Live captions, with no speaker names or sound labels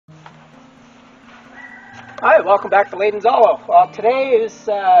Hi, welcome back to Layden's Hollow. Well, today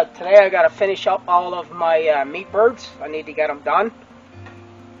I got to finish up all of my meat birds. I need to get them done.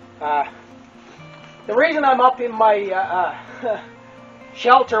 The reason I'm up in my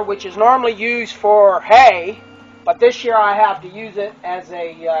shelter, which is normally used for hay, but this year I have to use it as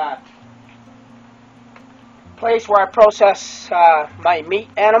a place where I process my meat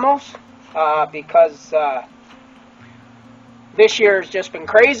animals because this year has just been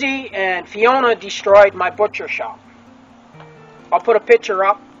crazy, and Fiona destroyed my butcher shop. I'll put a picture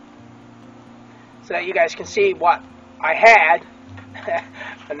up so that you guys can see what I had,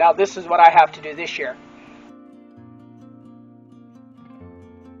 and now this is what I have to do this year.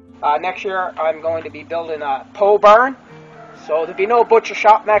 Next year I'm going to be building a pole barn, so there'll be no butcher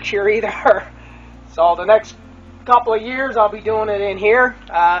shop next year either. So the next couple of years I'll be doing it in here.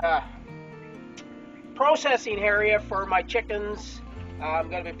 Processing area for my chickens. I'm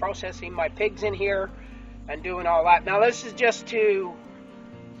going to be processing my pigs in here and doing all that. Now this is just to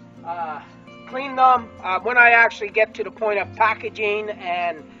clean them. When I actually get to the point of packaging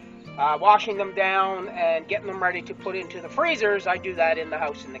and washing them down and getting them ready to put into the freezers, I do that in the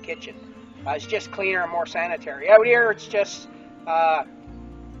house in the kitchen. It's just cleaner and more sanitary. Out here it's just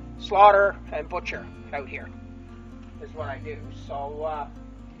slaughter and butcher out here is what I do. So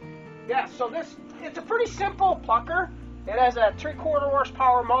yeah, so it's a pretty simple plucker. It has a 3/4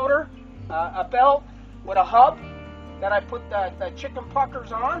 horsepower motor, a belt with a hub that I put the chicken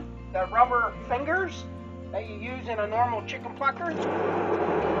pluckers on, the rubber fingers that you use in a normal chicken plucker.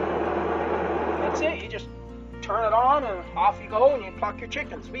 That's it. You just turn it on and off you go and you pluck your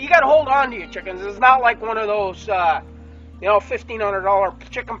chickens. But you got to hold on to your chickens. It's not like one of those $1,500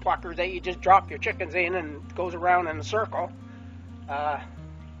 chicken pluckers that you just drop your chickens in and it goes around in a circle.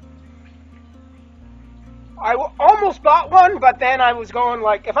 I almost bought one, but then I was going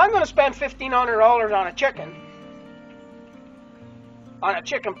like, if I'm going to spend $1,500 on a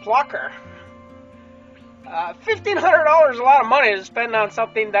chicken plucker, $1,500 is a lot of money to spend on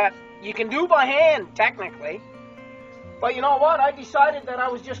something that you can do by hand, technically. But you know what? I decided that I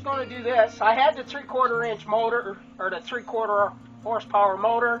was just going to do this. I had the 3/4 inch motor, or the 3/4 horsepower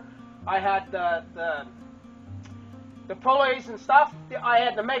motor. I had the pulleys and stuff. I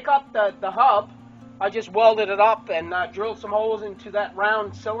had to make up the hub. I just welded it up and drilled some holes into that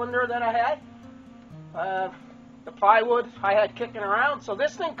round cylinder that I had. The plywood I had kicking around. So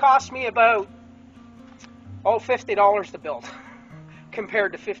this thing cost me about $50 to build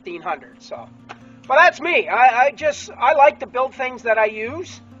compared to $1,500. So, but that's me. I like to build things that I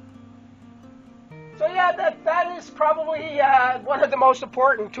use. So yeah, that is probably one of the most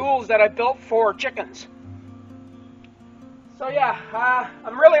important tools that I built for chickens. So yeah,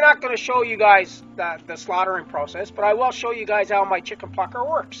 I'm really not going to show you guys the slaughtering process, but I will show you guys how my chicken plucker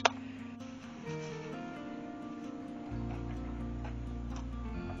works.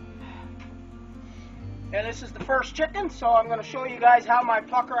 And this is the first chicken, so I'm going to show you guys how my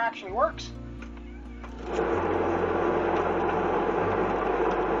plucker actually works.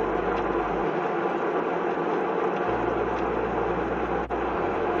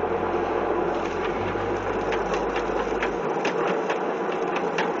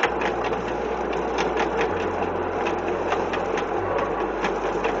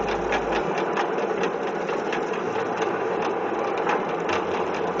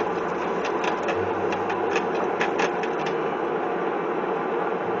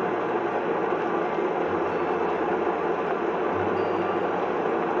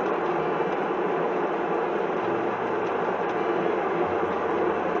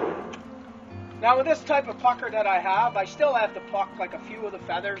 Now with this type of plucker that I have, I still have to pluck like a few of the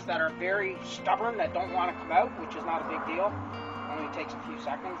feathers that are very stubborn, that don't want to come out, which is not a big deal. It only takes a few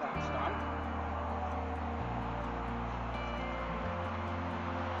seconds and it's done.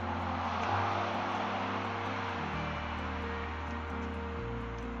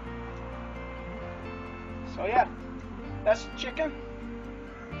 So yeah, that's the chicken,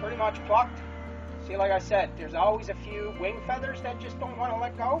 pretty much plucked. See, like I said, there's always a few wing feathers that just don't want to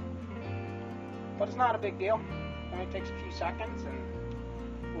let go. But it's not a big deal. It only takes a few seconds, and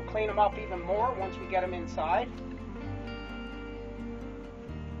we'll clean them up even more once we get them inside.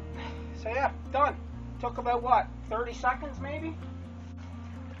 So yeah, done. Took about, what, 30 seconds maybe?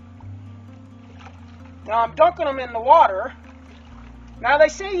 Now I'm dunking them in the water. Now they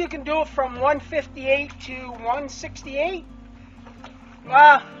say you can do it from 158 to 168.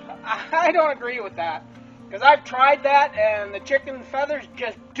 Well, I don't agree with that. Because I've tried that, and the chicken feathers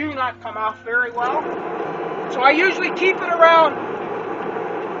just do not come off very well. So I usually keep it around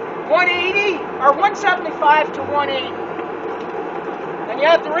 180 or 175 to 180. And you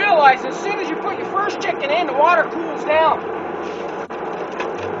have to realize as soon as you put your first chicken in, the water cools down.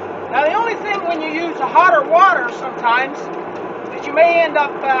 Now the only thing when you use the hotter water sometimes is you may end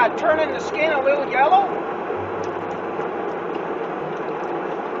up turning the skin a little yellow.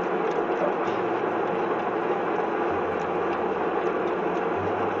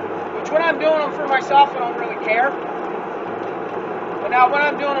 Which when I'm doing them for myself I don't really care. But now when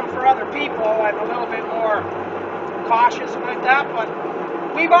I'm doing them for other people I'm a little bit more cautious about that. But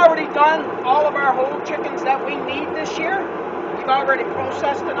we've already done all of our whole chickens that we need this year. We've already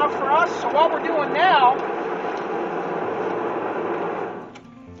processed enough for us. So what we're doing now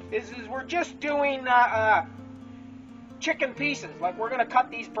is we're just doing chicken pieces. Like we're going to cut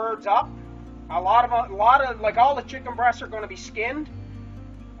these birds up. A lot of like all the chicken breasts are going to be skinned.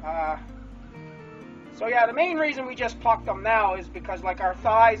 So yeah, the main reason we just pluck them now is because like our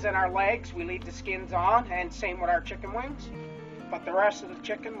thighs and our legs we leave the skins on, and same with our chicken wings. But the rest of the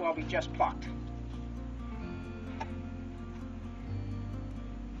chicken will be just plucked.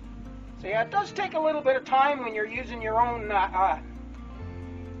 So yeah, it does take a little bit of time when you're using your own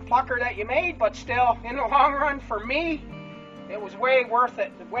plucker that you made, but still, in the long run, for me, it was way worth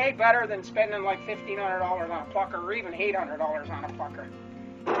it. Way better than spending like $1,500 on a plucker, or even $800 on a plucker.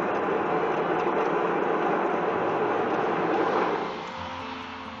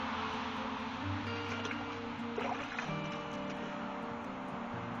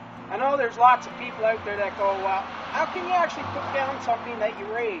 I know there's lots of people out there that go, well, how can you actually put down something that you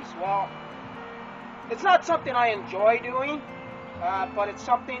raise? Well, it's not something I enjoy doing, but it's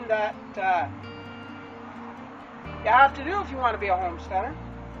something that you have to do if you want to be a homesteader.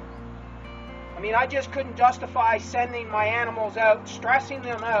 I mean, I just couldn't justify sending my animals out, stressing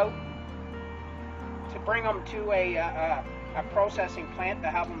them out, to bring them to a processing plant to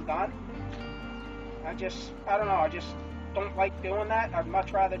have them done. I don't know, I just don't like doing that. I'd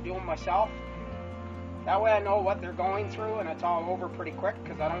much rather do them myself. That way I know what they're going through and it's all over pretty quick,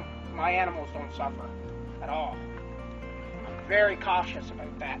 because my animals don't suffer at all. I'm very cautious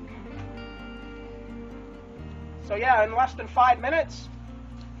about that. So yeah, in less than 5 minutes,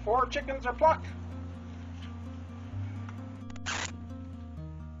 4 chickens are plucked.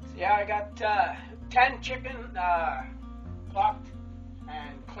 So yeah, I got 10 chicken plucked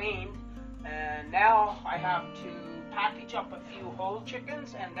and cleaned, and now I have to package up a few whole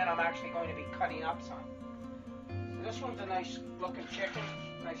chickens, and then I'm actually going to be cutting up some. So this one's a nice looking chicken,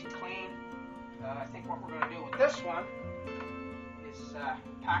 nice and clean. I think what we're going to do with this one is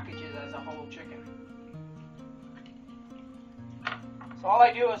package it as a whole chicken. So all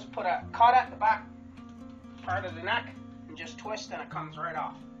I do is put a cut at the back part of the neck and just twist, and it comes right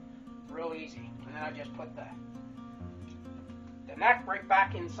off. Real easy. And then I just put the neck right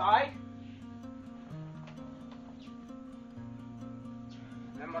back inside.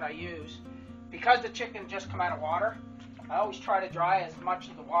 Then what I use, because the chicken just come out of water, I always try to dry as much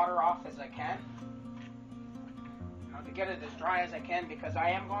of the water off as I can. To get it as dry as I can, because I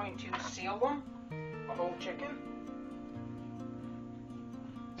am going to seal them, the whole chicken.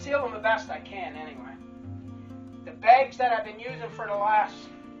 Seal them the best I can anyway. The bags that I've been using for the last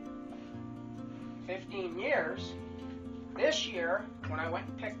 15 years, this year, when I went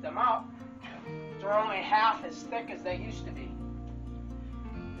and picked them up, they're only half as thick as they used to be.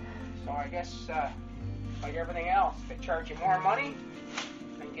 So I guess, like everything else, if they charge you more money,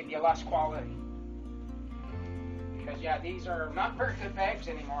 they give you less quality. Because yeah, these are not very good bags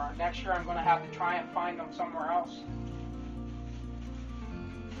anymore. Next year I'm going to have to try and find them somewhere else.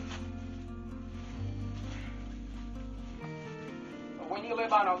 But when you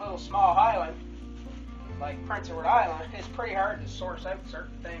live on a little small island, like Prince Edward Island, it's pretty hard to source out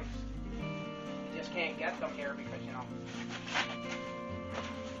certain things. You just can't get them here because, you know.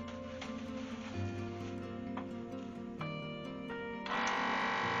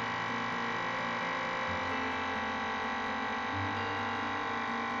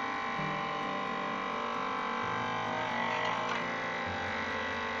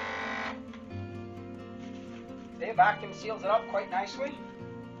 The vacuum seals it up quite nicely.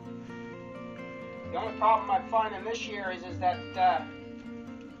 The only problem I'm finding this year is that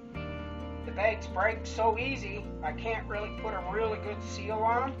the bags break so easy, I can't really put a really good seal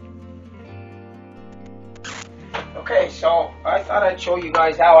on them. Okay, so I thought I'd show you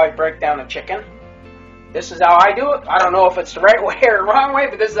guys how I break down a chicken. This is how I do it. I don't know if it's the right way or the wrong way,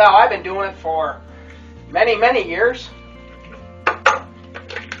 but this is how I've been doing it for many, many years.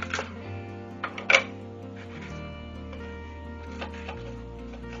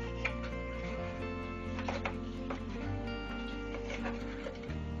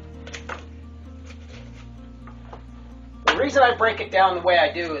 The reason I break it down the way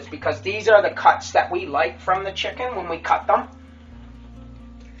I do is because these are the cuts that we like from the chicken when we cut them.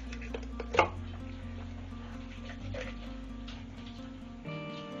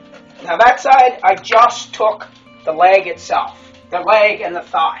 Now that side, I just took the leg itself, the leg and the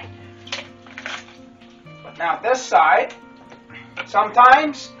thigh. But now this side,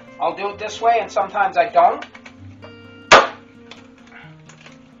 sometimes I'll do it this way and sometimes I don't.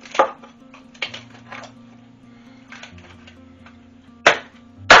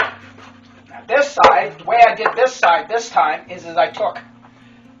 Now this side, the way I did this side this time is I took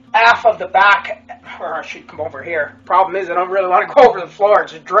half of the back, or I should come over here. Problem is I don't really want to go over the floor,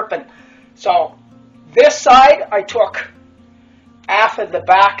 it's just dripping. So this side I took half of the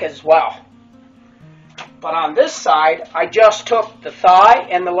back as well. But on this side I just took the thigh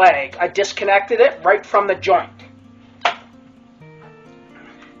and the leg. I disconnected it right from the joint.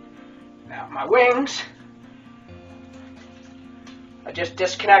 Now my wings, I just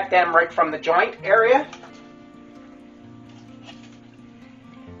disconnect them right from the joint area.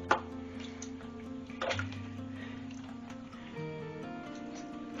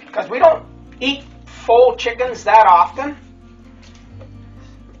 Because we don't eat full chickens that often,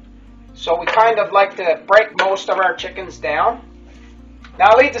 so we kind of like to break most of our chickens down. Now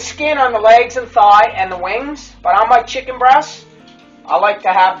I leave the skin on the legs and thigh and the wings, but on my chicken breasts, I like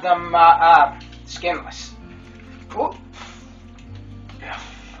to have them skinless. Ooh.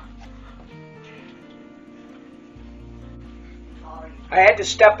 I had to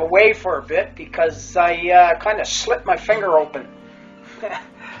step away for a bit because I kind of slit my finger open.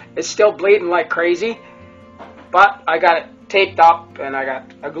 It's still bleeding like crazy, but I got it taped up and I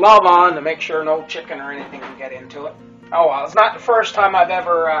got a glove on to make sure no chicken or anything can get into it. Oh well, it's not the first time I've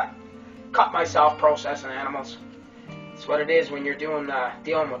ever cut myself processing animals. It's what it is when you're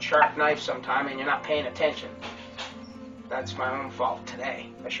dealing with sharp knives sometime and you're not paying attention. That's my own fault today.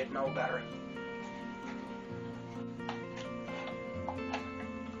 I should know better.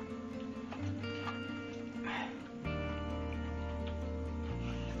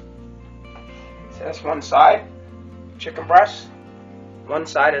 That's one side, chicken breast. One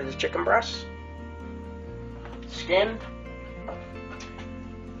side of the chicken breast. Skin.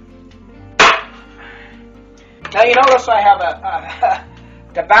 Now you notice I have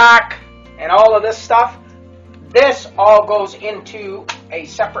the back and all of this stuff. This all goes into a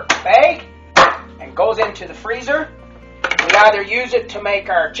separate bag and goes into the freezer. We either use it to make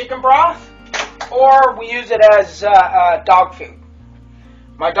our chicken broth or we use it as dog food.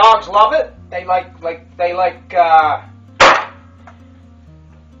 My dogs love it. They like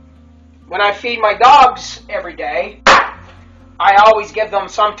when I feed my dogs every day, I always give them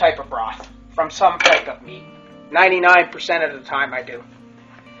some type of broth from some type of meat. 99% of the time I do.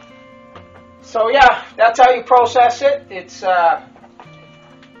 So yeah, that's how you process it. It's I'll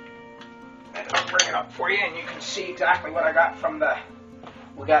bring it up for you and you can see exactly what I got from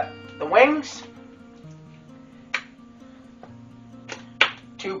we got the wings,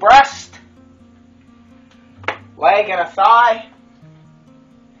 2 breasts, leg and a thigh,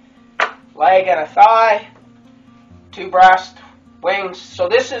 leg and a thigh, 2 breasts, wings. So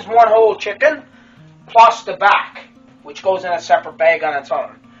this is one whole chicken plus the back, which goes in a separate bag on its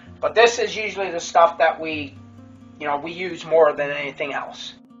own. But this is usually the stuff that we use more than anything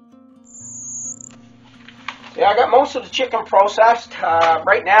else. Yeah, I got most of the chicken processed.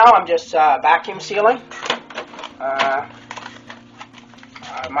 Right now I'm just vacuum sealing.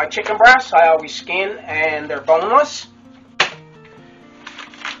 My chicken breasts, I always skin and they're boneless.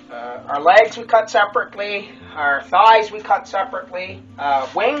 Our legs we cut separately. Our thighs we cut separately.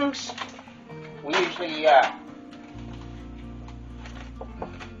 Wings, we usually,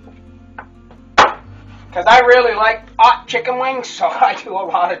 because I really like hot chicken wings, so I do a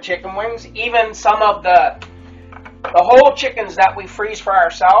lot of chicken wings. Even some of the whole chickens that we freeze for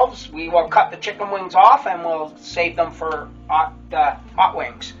ourselves, we will cut the chicken wings off and we'll save them for hot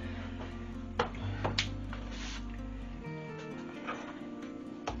wings.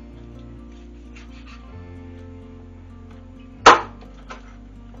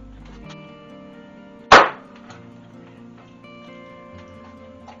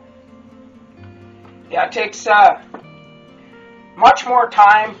 Yeah, it takes much more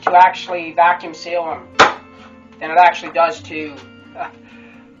time to actually vacuum seal them than it actually does to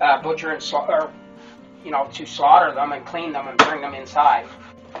butcher and slaughter, to slaughter them and clean them and bring them inside.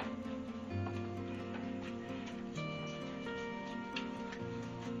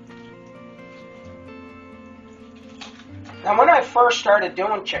 Now, when I first started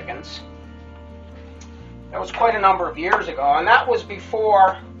doing chickens, that was quite a number of years ago, and that was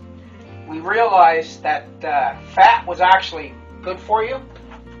before we realized that fat was actually good for you.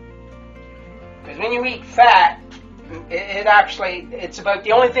 Because when you eat fat, it's about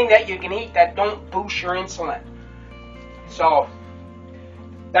the only thing that you can eat that don't boost your insulin. So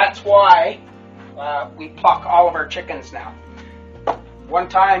that's why we pluck all of our chickens now. One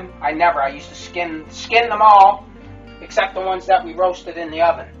time, I used to skin them all, except the ones that we roasted in the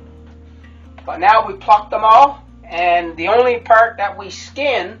oven. But now we pluck them all, and the only part that we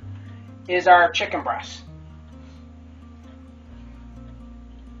skin is our chicken breast.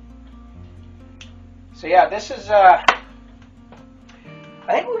 So yeah, this is, I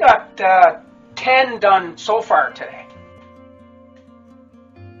think we got 10 done so far today.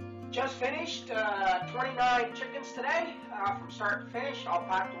 Just finished 29 chickens today, from start to finish, all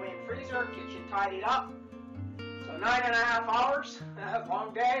packed away in the freezer, kitchen tidied up. So 9.5 hours,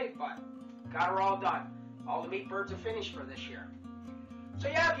 long day, but got her all done. All the meat birds are finished for this year. So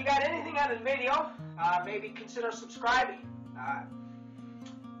yeah, if you got anything out of the video, maybe consider subscribing.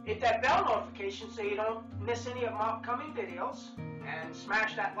 Hit that bell notification so you don't miss any of my upcoming videos, and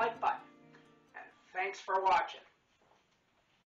smash that like button. And thanks for watching.